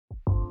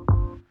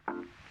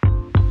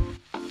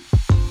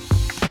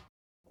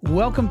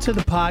Welcome to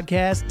the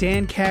podcast,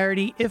 Dan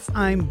Karaty, If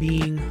I'm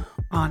Being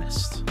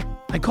Honest.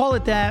 I call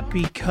it that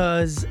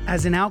because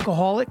as an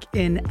alcoholic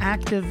in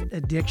active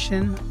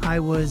addiction, I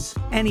was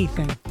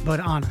anything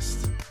but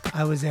honest.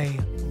 I was a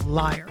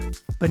liar.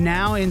 But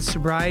now in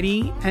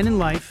sobriety and in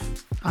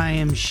life, I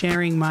am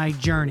sharing my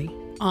journey,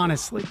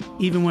 honestly,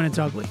 even when it's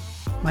ugly.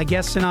 My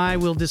guests and I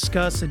will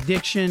discuss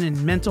addiction and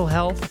mental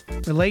health,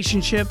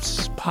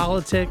 relationships,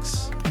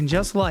 politics, and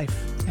just life.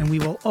 And we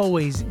will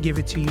always give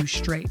it to you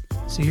straight.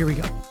 So here we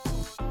go.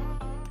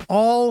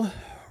 All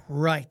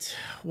right.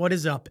 What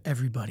is up,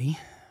 everybody?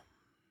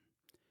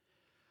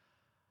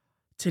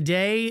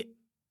 Today,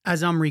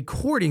 as I'm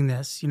recording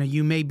this,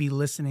 you may be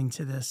listening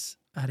to this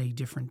at a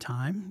different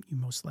time. You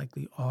most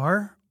likely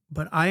are.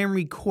 But I am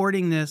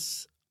recording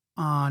this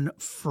on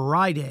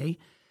Friday,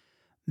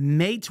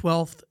 May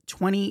 12th,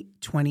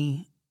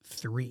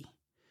 2023,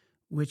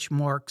 which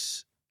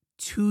marks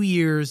 2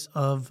 years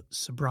of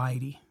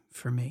sobriety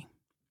for me.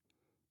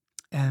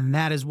 And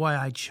that is why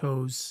I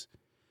chose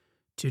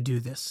to do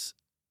this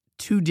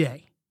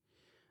today.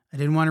 I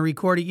didn't want to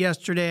record it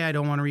yesterday. I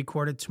don't want to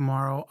record it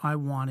tomorrow. I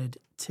wanted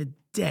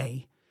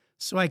today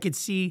so I could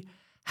see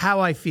how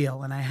I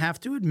feel. And I have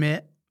to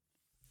admit,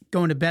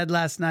 going to bed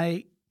last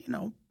night,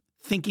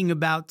 thinking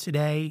about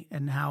today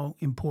and how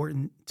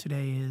important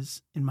today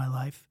is in my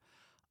life,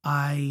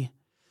 I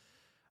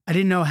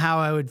didn't know how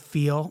I would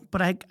feel,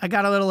 but I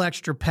got a little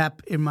extra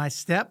pep in my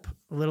step,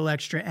 a little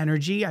extra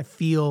energy. I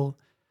feel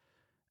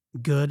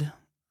good.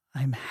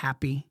 I'm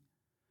happy.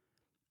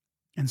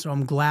 And so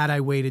I'm glad I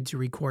waited to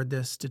record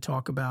this to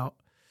talk about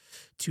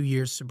 2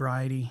 years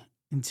sobriety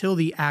until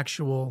the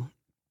actual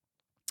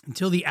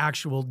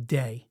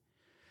day.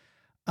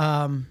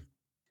 I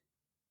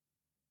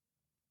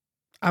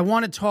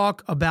want to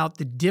talk about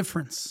the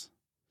difference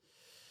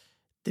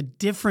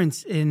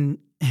in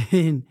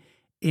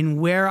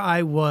where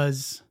I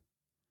was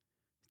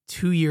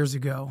 2 years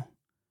ago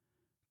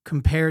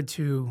compared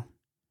to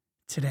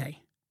today.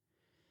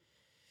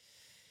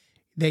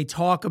 They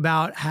talk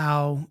about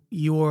how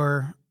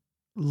your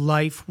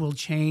life will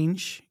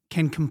change,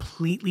 can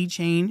completely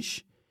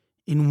change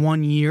in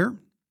 1 year.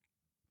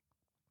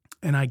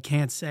 And I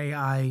can't say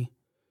I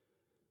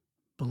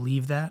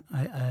believe that.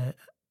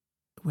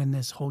 When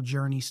this whole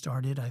journey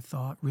started, I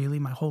thought, really,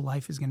 my whole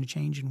life is going to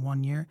change in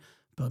 1 year?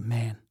 But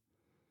man,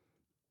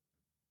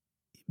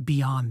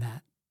 beyond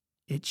that,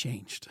 it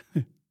changed.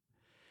 And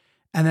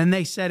then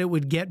they said it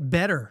would get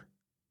better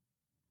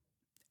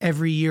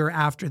every year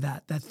after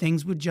that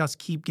things would just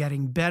keep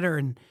getting better.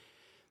 And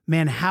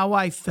man, how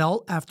I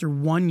felt after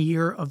 1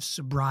 year of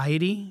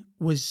sobriety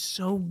was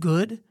so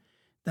good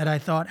that I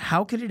thought,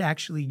 how could it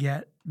actually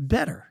get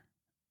better?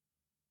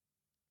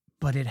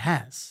 But it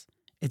has.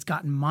 It's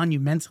gotten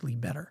monumentally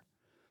better.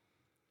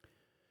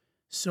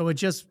 So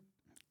it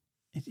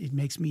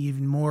makes me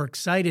even more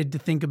excited to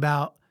think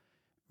about,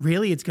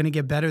 really, it's going to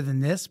get better than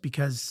this,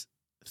 because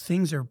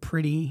things are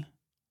pretty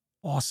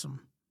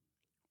awesome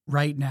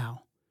right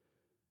now,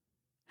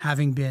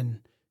 having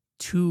been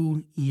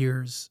 2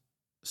 years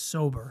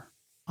sober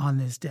on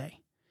this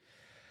day.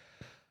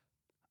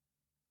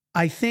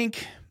 I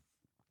think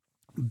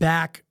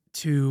back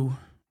to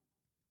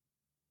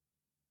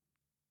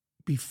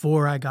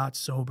before I got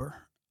sober,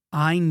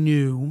 I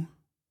knew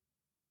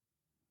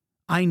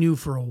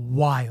for a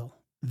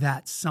while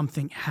that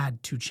something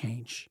had to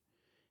change,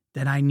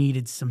 that I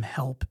needed some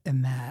help,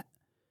 and that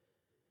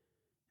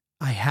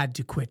I had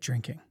to quit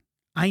drinking.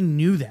 I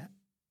knew that,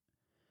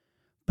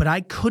 but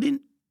I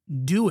couldn't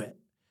do it.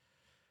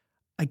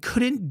 I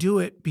couldn't do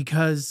it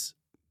because,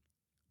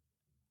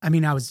 I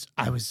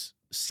was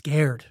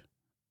scared.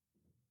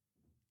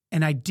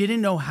 And I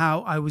didn't know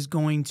how I was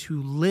going to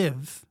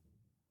live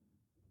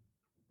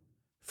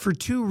for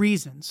two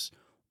reasons.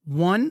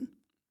 One,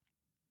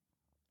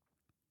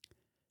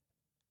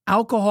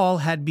 alcohol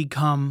had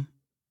become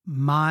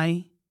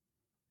my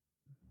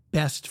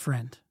best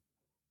friend.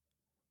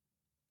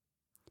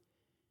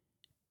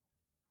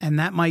 And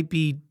that might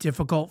be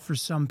difficult for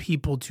some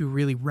people to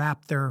really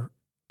wrap their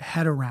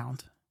head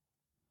around.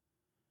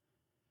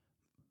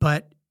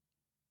 But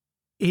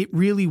it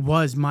really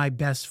was my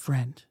best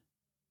friend.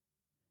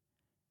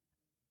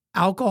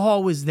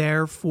 Alcohol was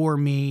there for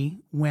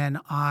me when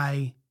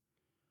I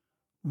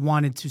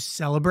wanted to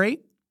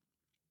celebrate.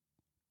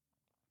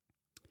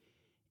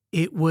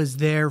 It was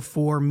there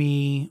for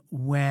me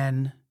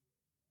when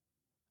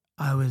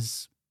I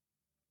was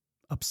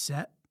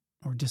upset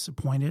or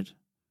disappointed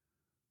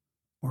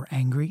or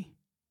angry.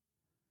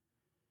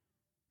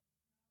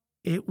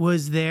 It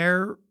was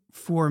there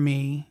for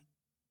me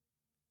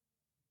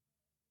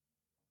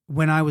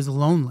when I was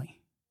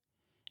lonely.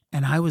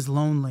 And I was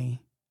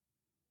lonely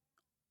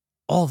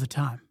all the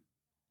time.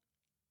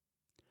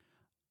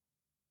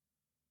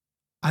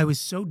 I was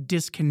so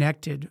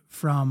disconnected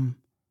from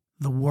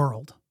the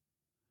world,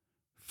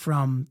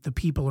 from the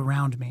people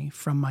around me,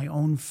 from my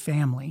own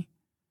family.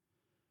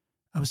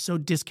 I was so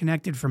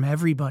disconnected from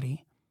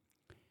everybody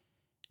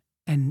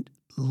and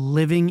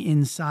living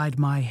inside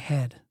my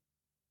head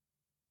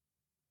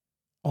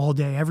all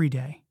day, every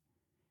day.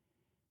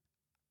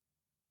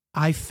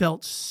 I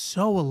felt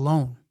so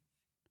alone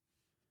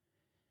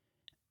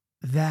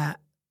that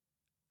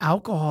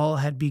alcohol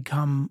had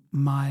become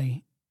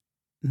my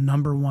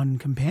number one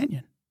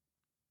companion.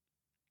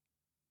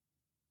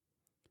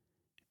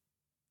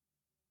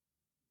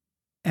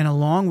 And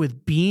along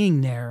with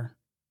being there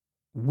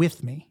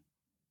with me,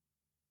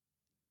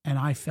 and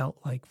I felt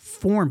like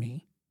for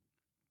me,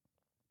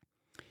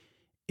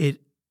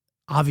 it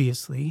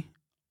obviously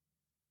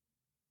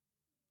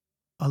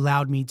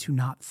allowed me to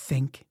not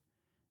think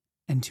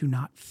and to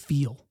not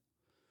feel,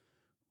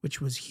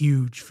 which was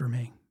huge for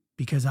me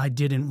because I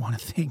didn't want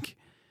to think.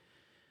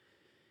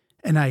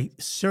 And I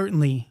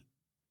certainly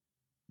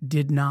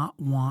did not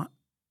want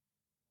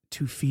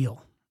to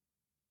feel.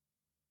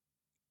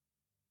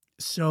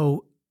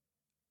 So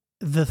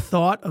the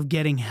thought of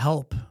getting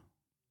help,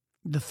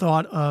 the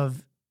thought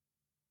of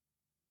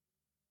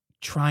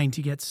trying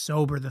to get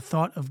sober, the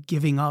thought of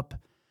giving up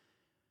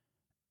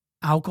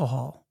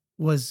alcohol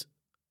was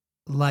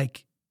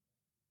like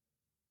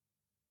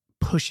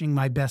pushing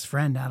my best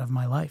friend out of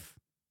my life.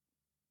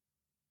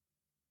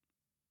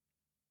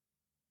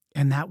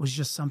 And that was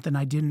just something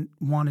I didn't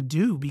want to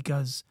do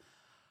because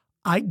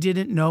I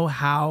didn't know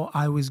how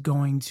I was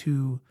going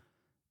to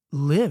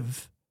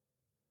live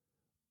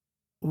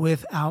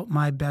without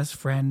my best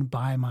friend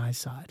by my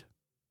side.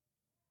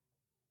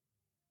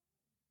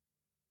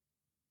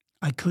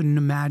 I couldn't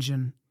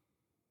imagine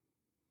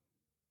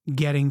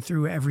getting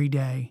through every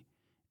day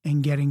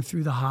and getting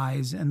through the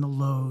highs and the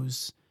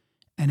lows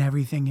and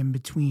everything in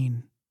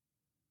between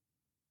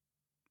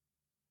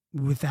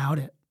without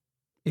it.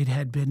 It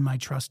had been my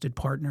trusted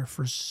partner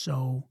for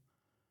so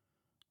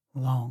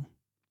long.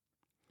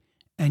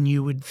 And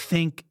you would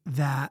think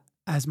that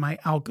as my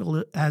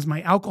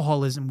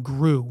alcoholism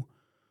grew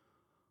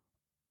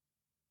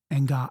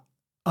and got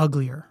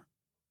uglier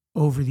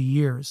over the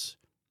years,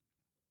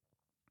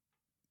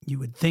 you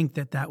would think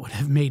that that would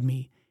have made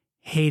me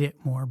hate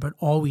it more, but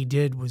all we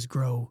did was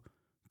grow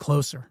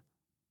closer.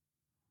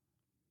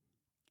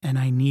 And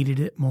I needed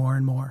it more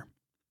and more.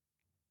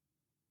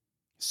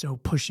 So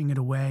pushing it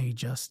away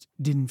just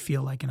didn't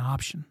feel like an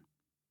option.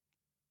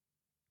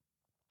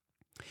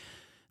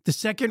 The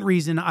second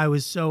reason I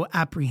was so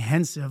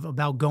apprehensive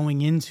about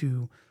going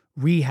into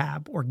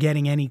rehab or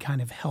getting any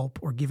kind of help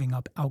or giving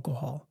up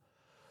alcohol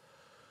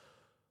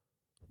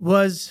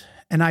was,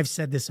 and I've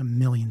said this a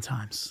million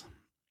times,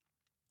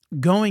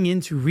 going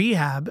into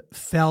rehab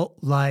felt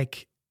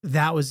like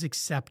that was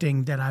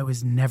accepting that I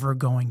was never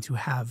going to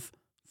have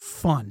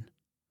fun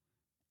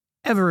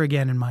ever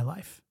again in my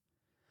life.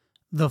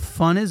 The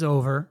fun is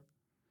over.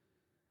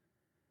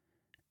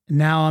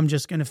 Now I'm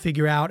just going to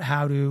figure out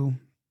how to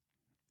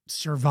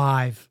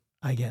survive,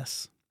 I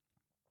guess.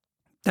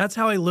 That's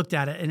how I looked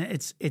at it. And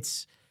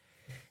it's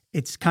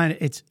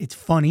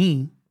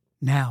funny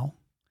now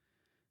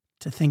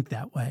to think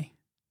that way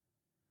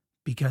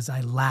because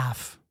I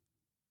laugh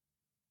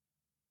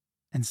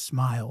and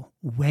smile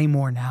way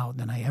more now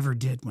than I ever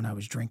did when I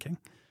was drinking.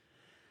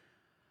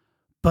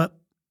 But,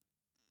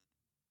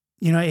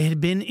 you know, it had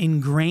been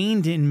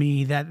ingrained in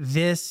me that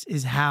this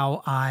is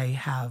how I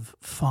have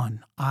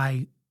fun.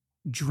 I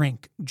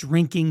drink.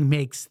 Drinking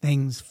makes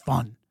things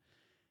fun.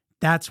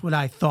 That's what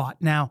I thought.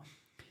 Now,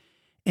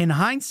 in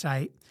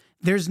hindsight,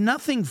 there's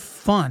nothing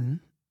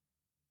fun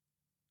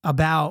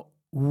about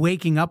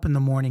waking up in the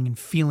morning and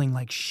feeling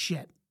like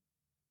shit.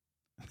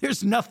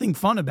 There's nothing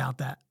fun about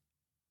that.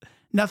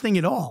 Nothing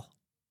at all.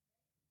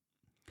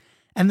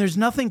 And there's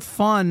nothing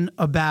fun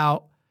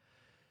about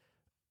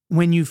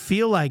when you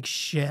feel like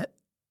shit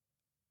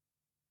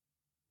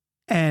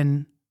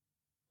and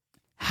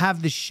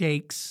have the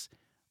shakes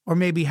or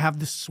maybe have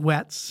the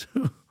sweats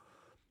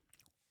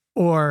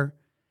or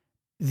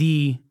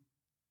the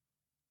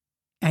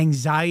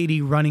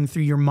anxiety running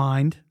through your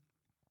mind.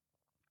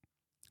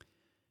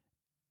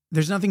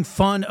 There's nothing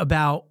fun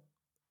about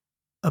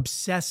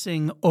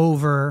obsessing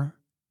over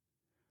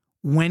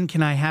when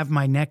can I have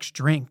my next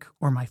drink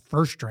or my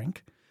first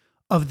drink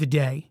of the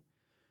day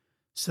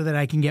so that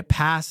I can get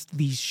past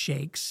these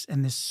shakes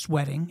and this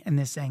sweating and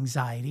this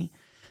anxiety.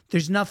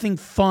 There's nothing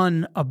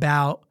fun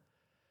about,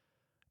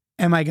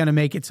 am I going to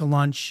make it to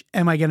lunch?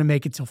 Am I going to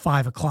make it till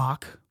 5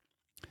 o'clock?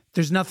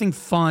 There's nothing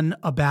fun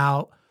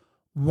about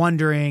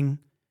wondering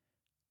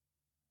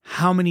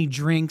how many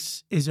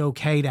drinks is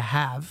okay to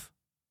have.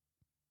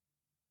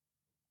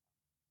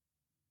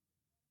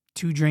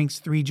 2 drinks,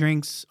 3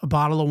 drinks, a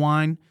bottle of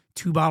wine,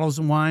 2 bottles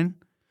of wine.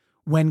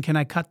 When can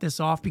I cut this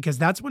off? Because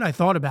that's what I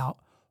thought about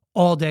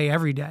all day,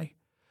 every day,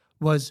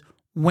 was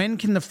when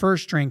can the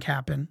first drink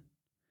happen?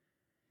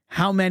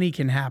 How many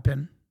can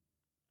happen?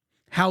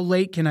 How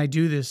late can I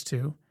do this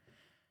to?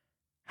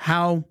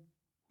 How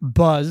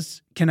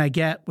buzzed can I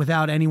get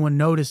without anyone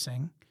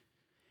noticing?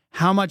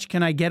 How much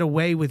can I get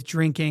away with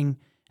drinking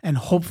and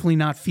hopefully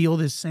not feel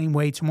this same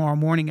way tomorrow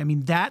morning? I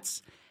mean,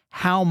 that's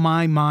how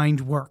my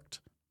mind worked.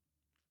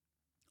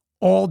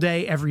 All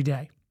day, every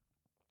day.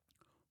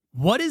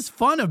 What is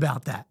fun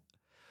about that?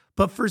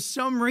 But for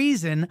some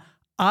reason,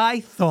 I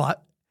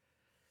thought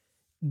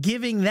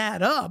giving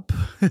that up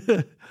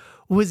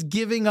was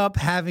giving up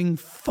having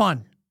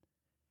fun.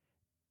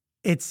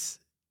 It's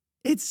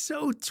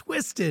so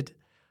twisted,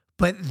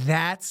 but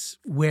that's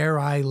where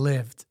I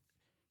lived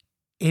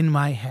in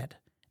my head.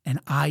 And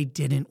I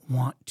didn't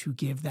want to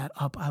give that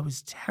up. I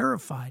was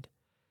terrified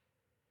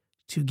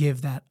to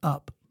give that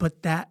up.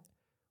 But that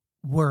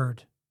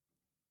word,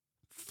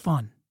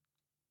 fun.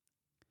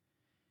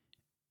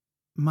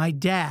 My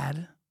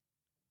dad,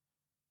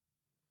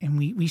 and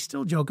we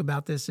still joke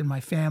about this in my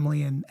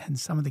family and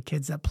some of the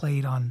kids that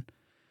played on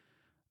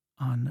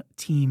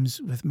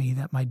teams with me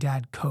that my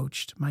dad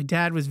coached. My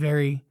dad was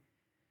very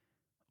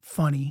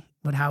funny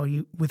with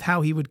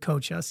how he would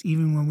coach us,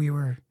 even when we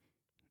were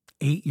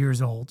 8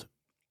 years old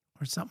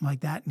or something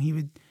like that. And he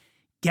would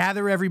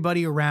gather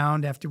everybody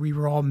around after we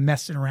were all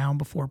messing around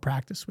before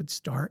practice would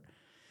start.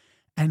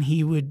 And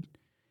he would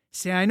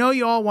say, I know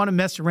you all want to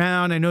mess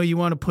around. I know you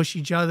want to push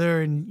each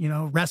other and,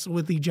 wrestle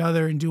with each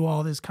other and do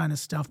all this kind of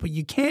stuff, but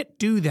you can't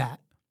do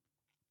that.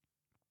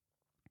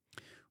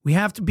 We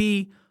have to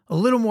be a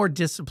little more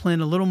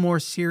disciplined, a little more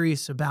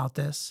serious about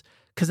this,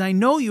 because I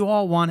know you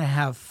all want to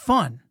have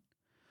fun.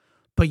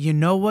 But you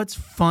know what's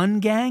fun,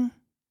 gang?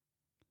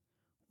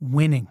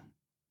 Winning.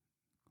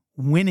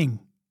 Winning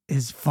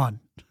is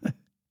fun.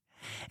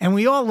 And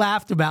we all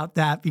laughed about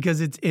that because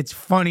it's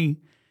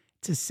funny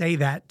to say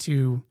that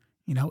to,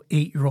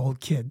 8-year-old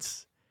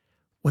kids.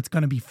 What's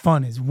going to be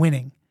fun is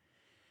winning.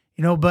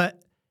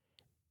 But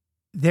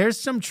there's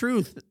some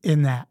truth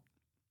in that.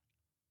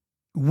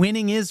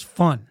 Winning is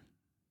fun.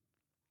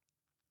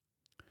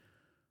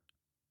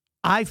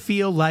 I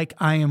feel like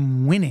I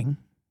am winning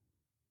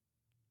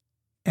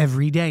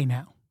every day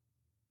now.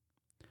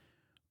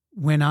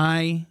 When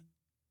I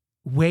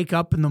wake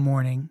up in the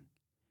morning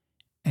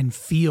and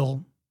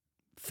feel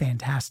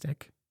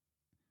fantastic,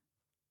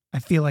 I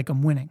feel like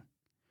I'm winning.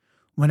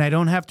 When I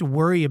don't have to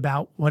worry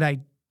about what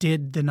I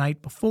did the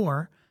night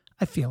before,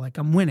 I feel like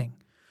I'm winning.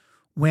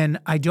 When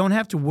I don't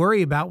have to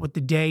worry about what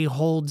the day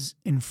holds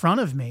in front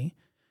of me,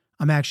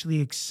 I'm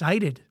actually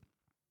excited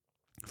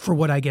for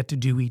what I get to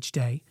do each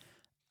day.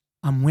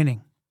 I'm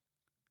winning.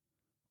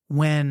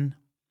 When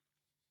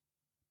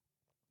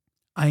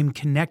I'm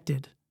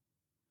connected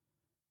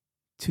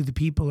to the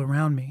people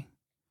around me,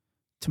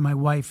 to my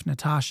wife,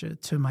 Natasha,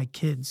 to my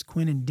kids,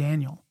 Quinn and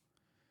Daniel,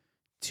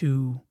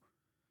 to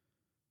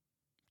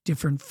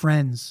different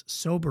friends,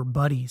 sober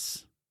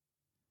buddies,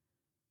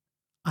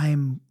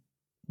 I'm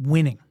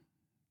winning.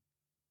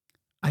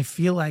 I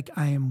feel like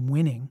I am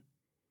winning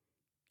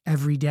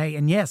every day.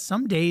 And yes,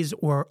 some days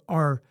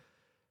are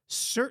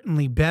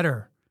certainly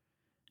better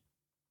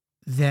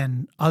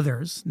than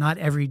others. Not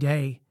every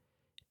day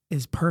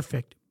is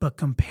perfect, but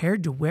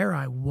compared to where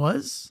I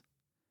was,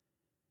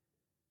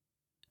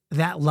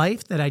 that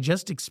life that I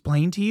just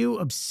explained to you,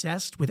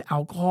 obsessed with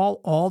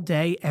alcohol all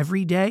day,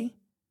 every day,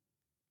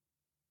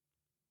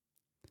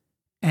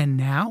 and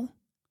now,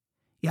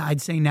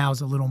 I'd say now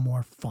is a little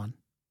more fun.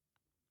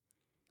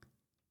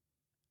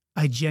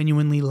 I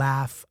genuinely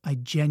laugh. I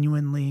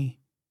genuinely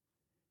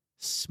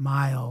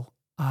smile.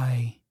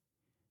 I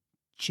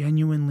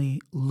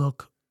genuinely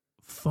look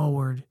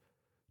forward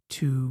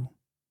to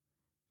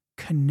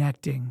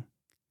connecting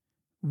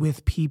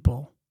with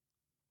people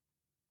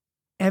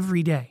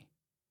every day.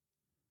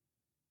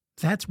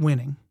 That's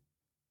winning.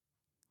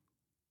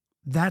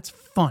 That's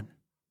fun.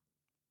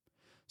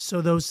 So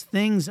those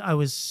things I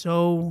was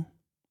so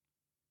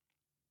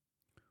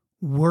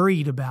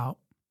worried about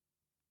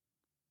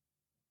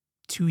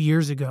 2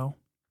 years ago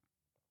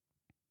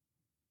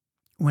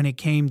when it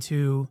came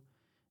to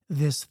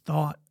this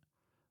thought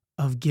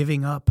of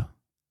giving up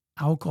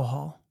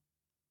alcohol.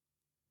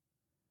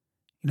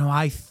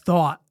 I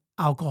thought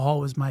alcohol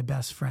was my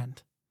best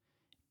friend.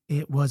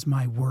 It was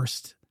my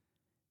worst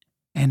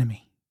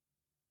enemy.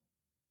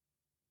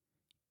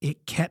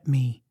 It kept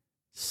me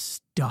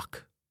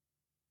stuck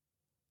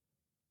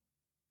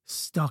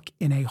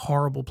in a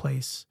horrible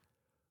place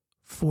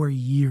for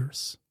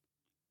years.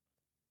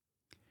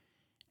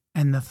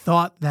 And the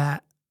thought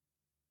that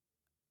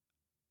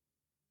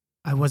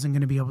I wasn't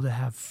going to be able to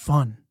have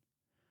fun.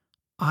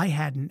 I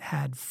hadn't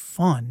had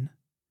fun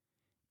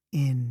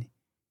in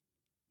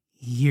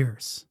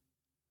years.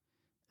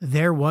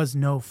 There was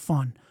no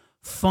fun.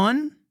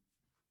 Fun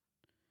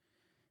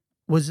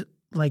was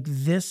like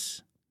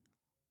this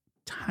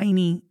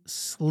tiny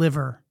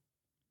sliver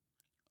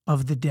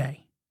of the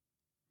day.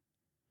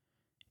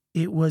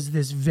 It was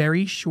this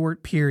very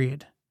short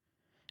period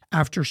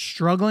after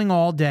struggling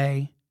all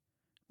day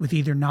with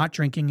either not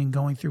drinking and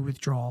going through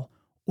withdrawal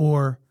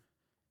or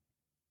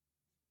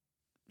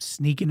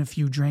sneaking a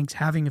few drinks,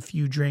 having a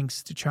few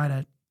drinks to try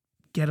to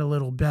get a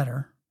little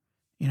better,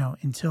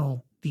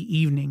 until the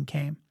evening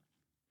came.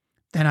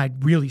 Then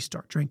I'd really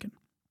start drinking.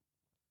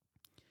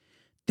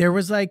 There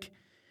was like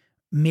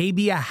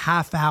maybe a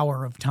half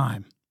hour of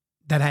time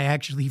that I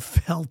actually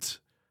felt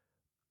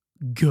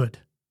good.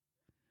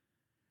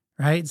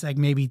 Right? It's like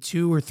maybe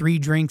 2 or 3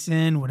 drinks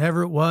in,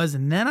 whatever it was.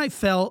 And then I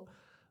felt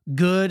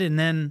good. And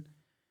then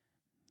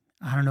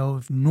I don't know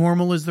if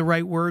normal is the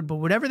right word, but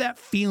whatever that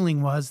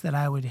feeling was that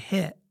I would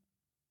hit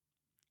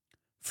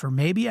for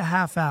maybe a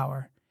half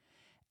hour.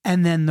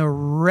 And then the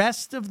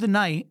rest of the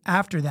night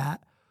after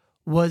that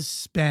was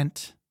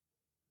spent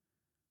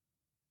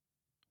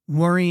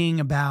worrying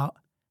about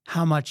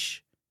how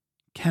much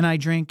can I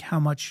drink? How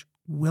much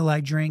will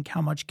I drink?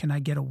 How much can I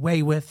get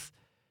away with?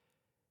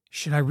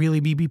 Should I really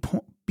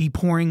be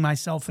pouring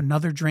myself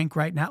another drink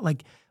right now?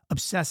 Like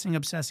obsessing.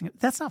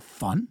 That's not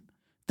fun.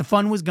 The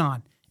fun was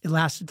gone. It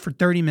lasted for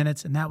 30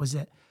 minutes and that was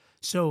it.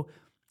 So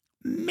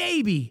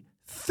maybe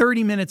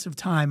 30 minutes of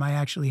time I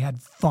actually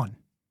had fun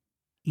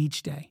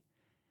each day.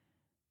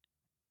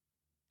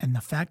 And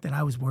the fact that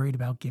I was worried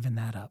about giving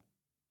that up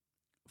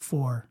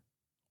for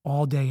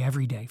all day,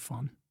 every day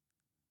fun,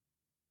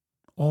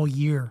 all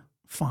year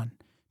fun,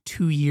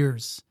 2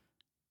 years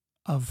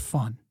of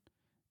fun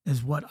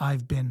is what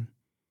I've been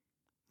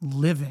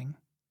living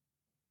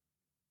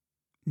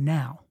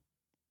now.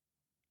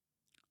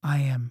 I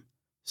am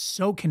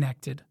so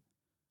connected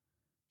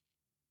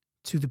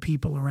to the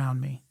people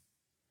around me.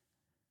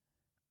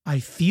 I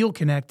feel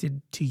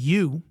connected to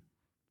you.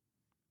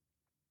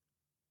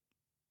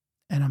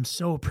 And I'm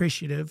so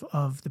appreciative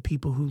of the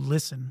people who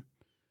listen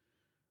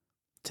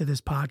to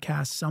this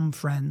podcast, some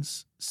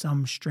friends,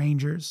 some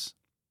strangers,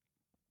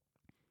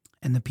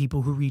 and the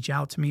people who reach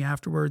out to me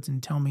afterwards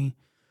and tell me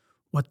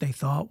what they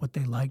thought, what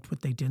they liked,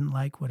 what they didn't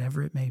like,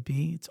 whatever it may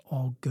be. It's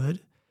all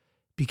good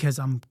because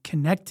I'm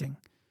connecting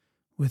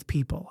with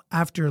people.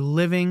 After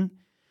living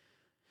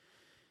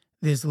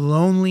this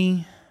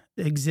lonely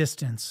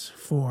existence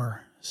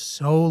for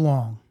so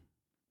long,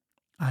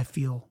 I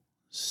feel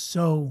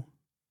so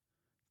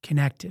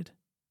connected.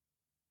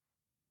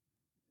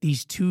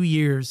 These 2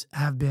 years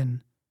have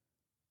been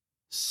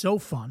so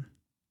fun.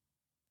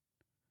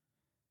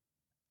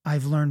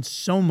 I've learned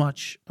so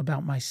much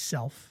about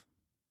myself.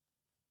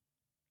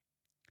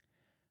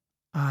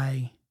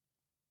 I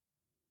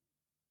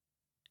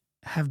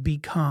have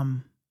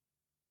become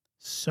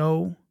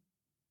so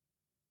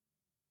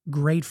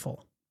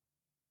grateful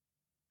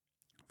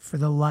for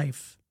the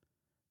life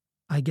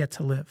I get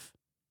to live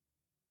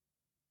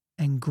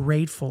and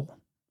grateful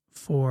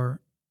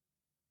for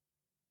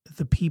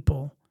the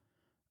people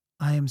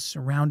I am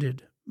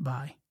surrounded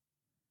by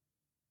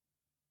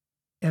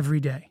every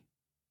day,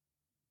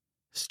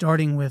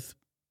 starting with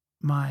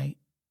my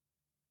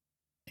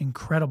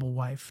incredible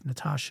wife,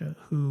 Natasha,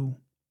 who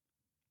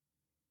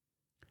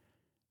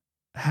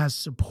has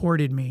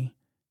supported me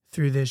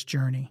through this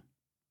journey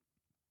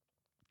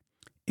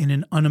in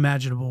an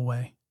unimaginable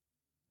way.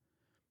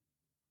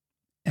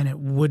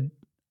 And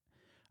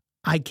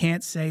I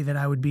can't say that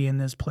I would be in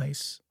this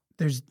place.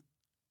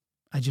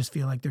 I just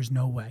feel like there's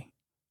no way,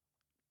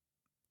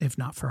 if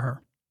not for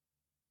her.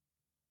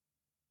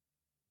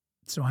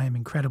 So I am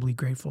incredibly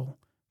grateful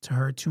to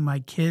her, to my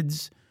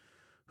kids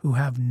who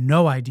have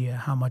no idea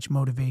how much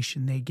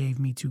motivation they gave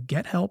me to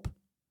get help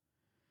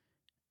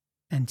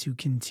and to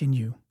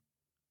continue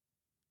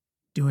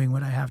doing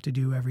what I have to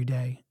do every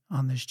day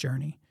on this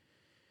journey.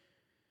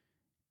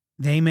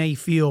 They may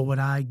feel what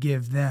I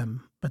give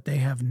them, but they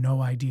have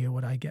no idea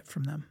what I get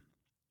from them.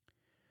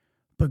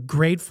 But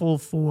grateful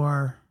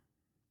for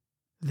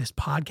this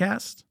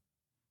podcast,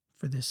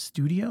 for this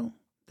studio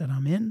that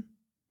I'm in,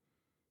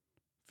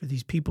 for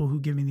these people who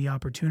give me the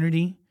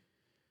opportunity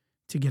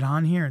to get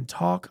on here and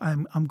talk.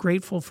 I'm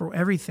grateful for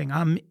everything.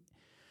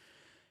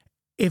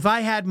 If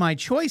I had my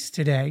choice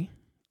today,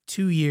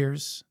 2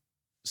 years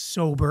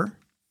sober,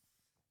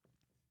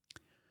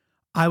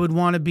 I would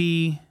want to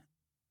be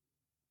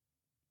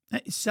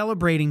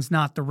celebrating's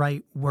not the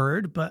right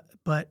word,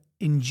 but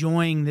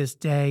enjoying this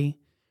day,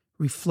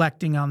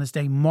 reflecting on this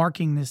day,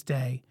 marking this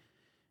day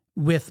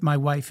with my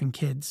wife and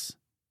kids.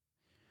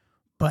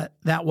 But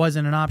that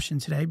wasn't an option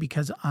today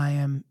because I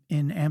am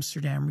in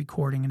Amsterdam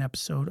recording an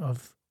episode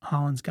of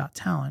Holland's Got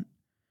Talent,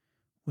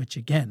 which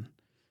again,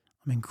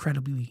 I'm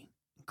incredibly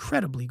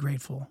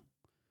grateful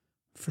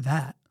for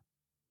that.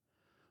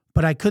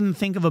 But I couldn't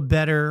think of a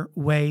better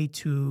way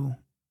to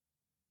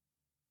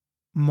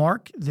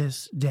mark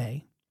this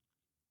day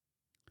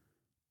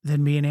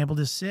than being able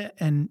to sit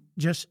and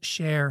just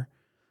share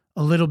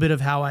a little bit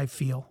of how I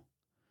feel.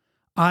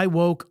 I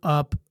woke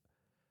up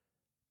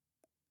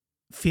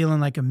feeling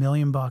like $1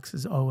 million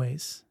as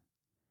always.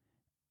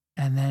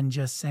 And then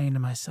just saying to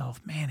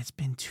myself, man, it's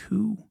been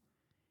 2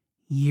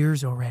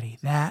 years already.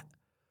 That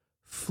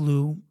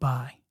flew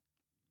by.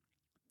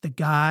 The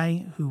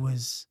guy who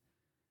was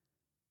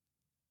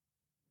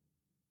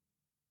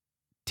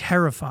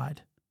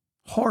terrified,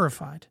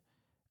 horrified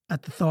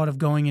at the thought of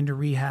going into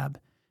rehab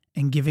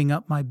and giving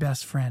up my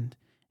best friend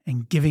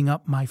and giving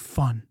up my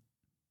fun.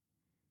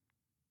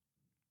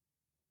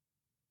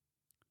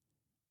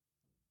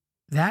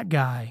 That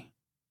guy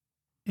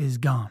is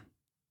gone.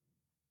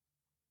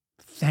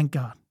 Thank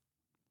God.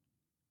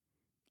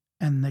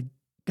 And the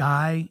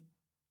guy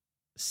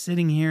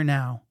sitting here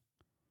now,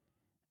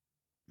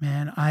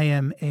 man, I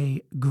am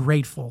a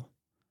grateful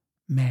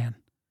man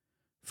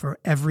for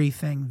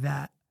everything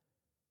that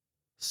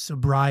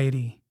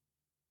sobriety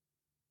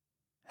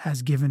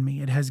has given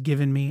me. It has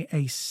given me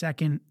a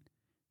second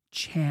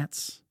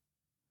chance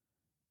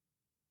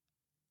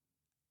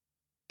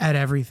at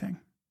everything.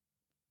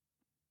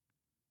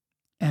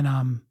 And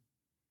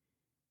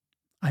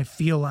I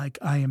feel like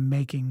I am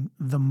making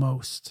the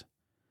most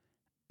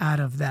out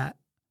of that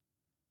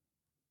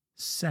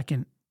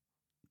second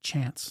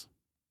chance.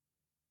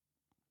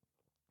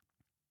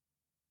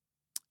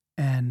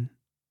 And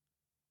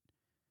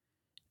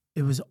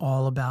it was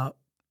all about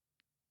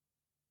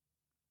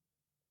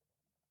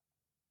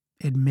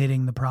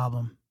admitting the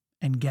problem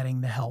and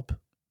getting the help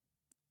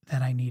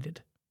that I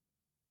needed.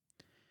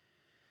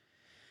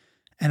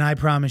 And I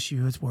promise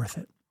you it's worth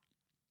it.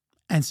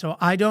 And so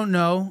I don't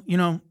know,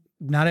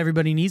 not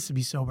everybody needs to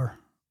be sober.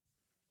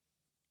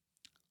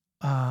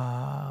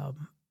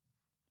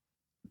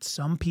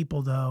 Some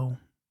people, though,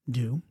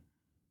 do.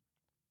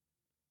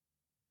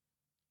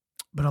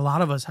 But a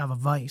lot of us have a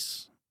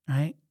vice,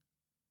 right?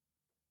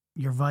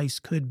 Your vice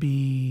could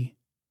be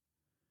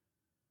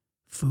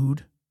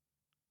food,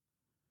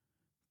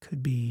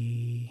 could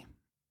be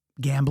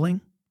gambling.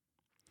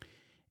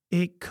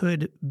 It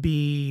could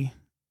be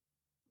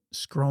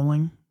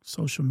scrolling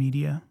social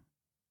media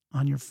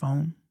on your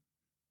phone.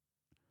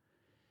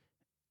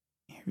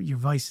 Your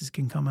vices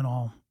can come in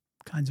all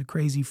kinds of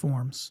crazy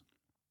forms.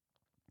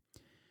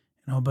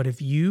 But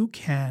if you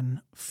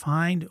can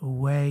find a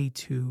way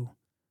to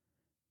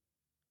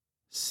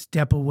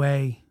step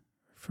away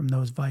from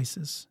those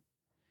vices,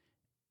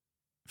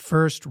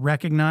 first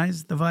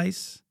recognize the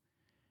vice,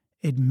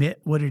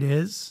 admit what it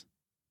is,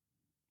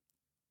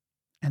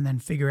 and then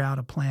figure out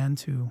a plan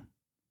to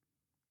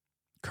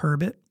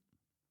curb it,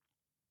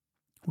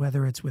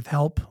 whether it's with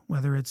help,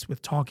 whether it's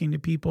with talking to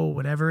people,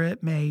 whatever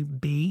it may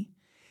be.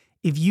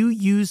 If you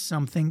use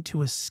something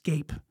to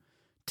escape,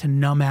 to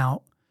numb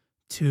out,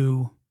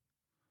 to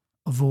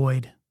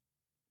avoid,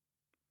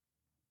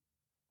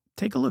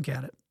 take a look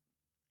at it.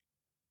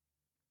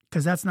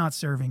 Because that's not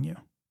serving you.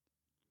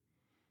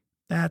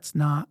 That's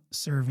not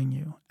serving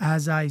you.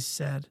 As I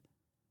said,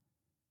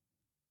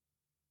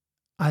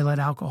 I let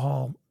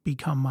alcohol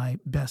become my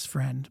best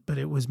friend, but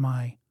it was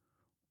my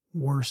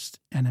worst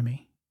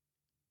enemy.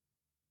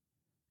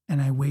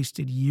 And I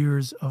wasted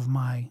years of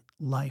my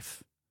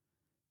life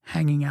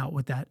hanging out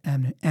with that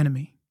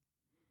enemy.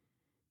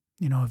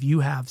 If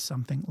you have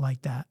something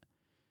like that,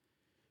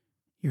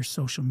 your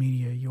social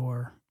media,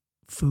 your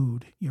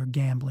food, your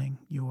gambling,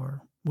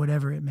 your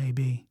whatever it may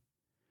be,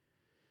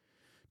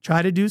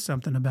 try to do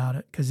something about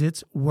it, because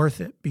it's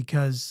worth it.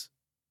 Because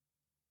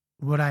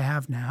what I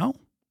have now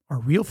are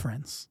real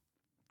friends.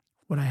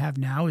 What I have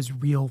now is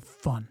real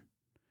fun.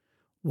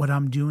 What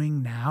I'm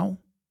doing now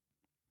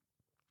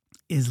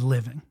is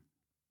living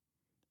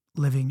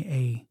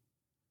a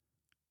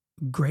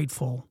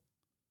grateful,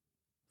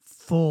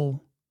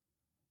 full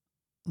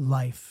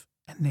life.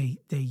 And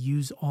they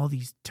use all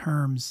these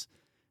terms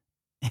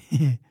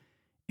in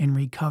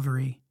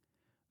recovery.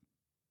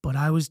 But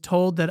I was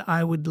told that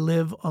I would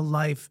live a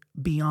life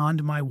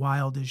beyond my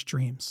wildest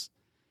dreams.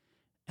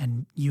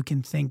 And you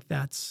can think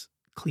that's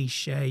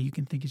cliche, you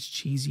can think it's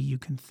cheesy, you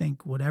can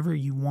think whatever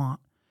you want.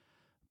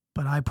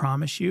 But I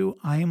promise you,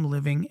 I am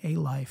living a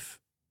life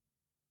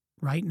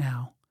right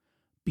now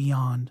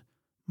beyond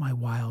my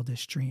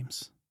wildest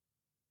dreams.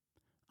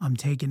 I'm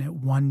taking it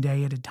one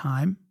day at a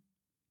time,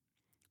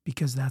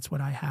 because that's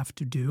what I have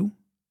to do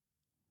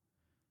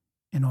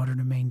in order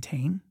to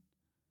maintain.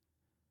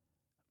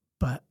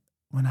 But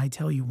when I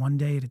tell you one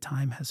day at a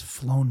time has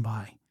flown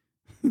by,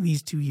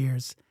 these 2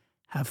 years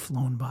have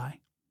flown by.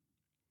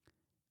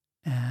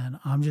 And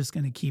I'm just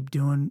going to keep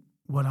doing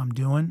what I'm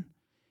doing,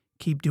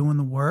 keep doing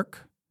the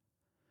work.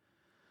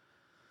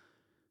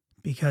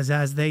 Because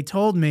as they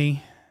told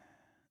me,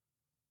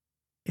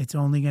 it's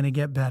only going to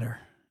get better.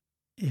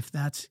 If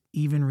that's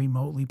even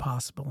remotely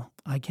possible,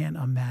 I can't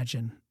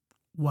imagine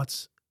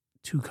what's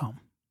to come.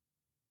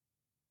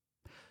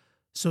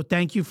 So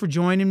thank you for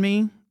joining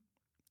me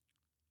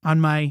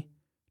on my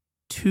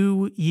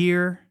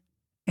 2-year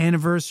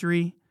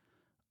anniversary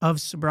of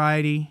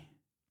sobriety,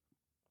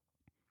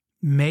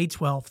 May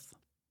 12th,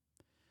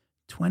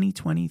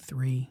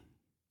 2023.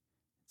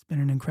 It's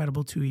been an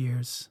incredible 2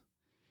 years.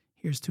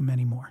 Here's to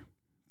many more.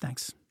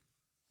 Thanks.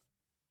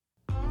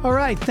 All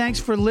right, thanks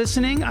for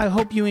listening. I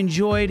hope you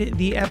enjoyed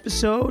the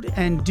episode,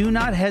 and do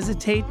not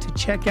hesitate to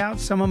check out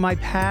some of my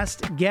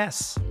past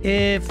guests.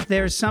 If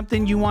there's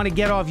something you want to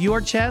get off your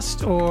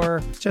chest,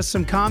 or just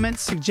some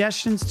comments,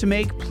 suggestions to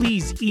make,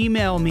 please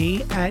email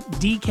me at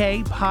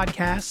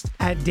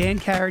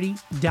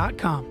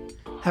dkpodcast@dankaraty.com.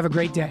 Have a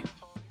great day.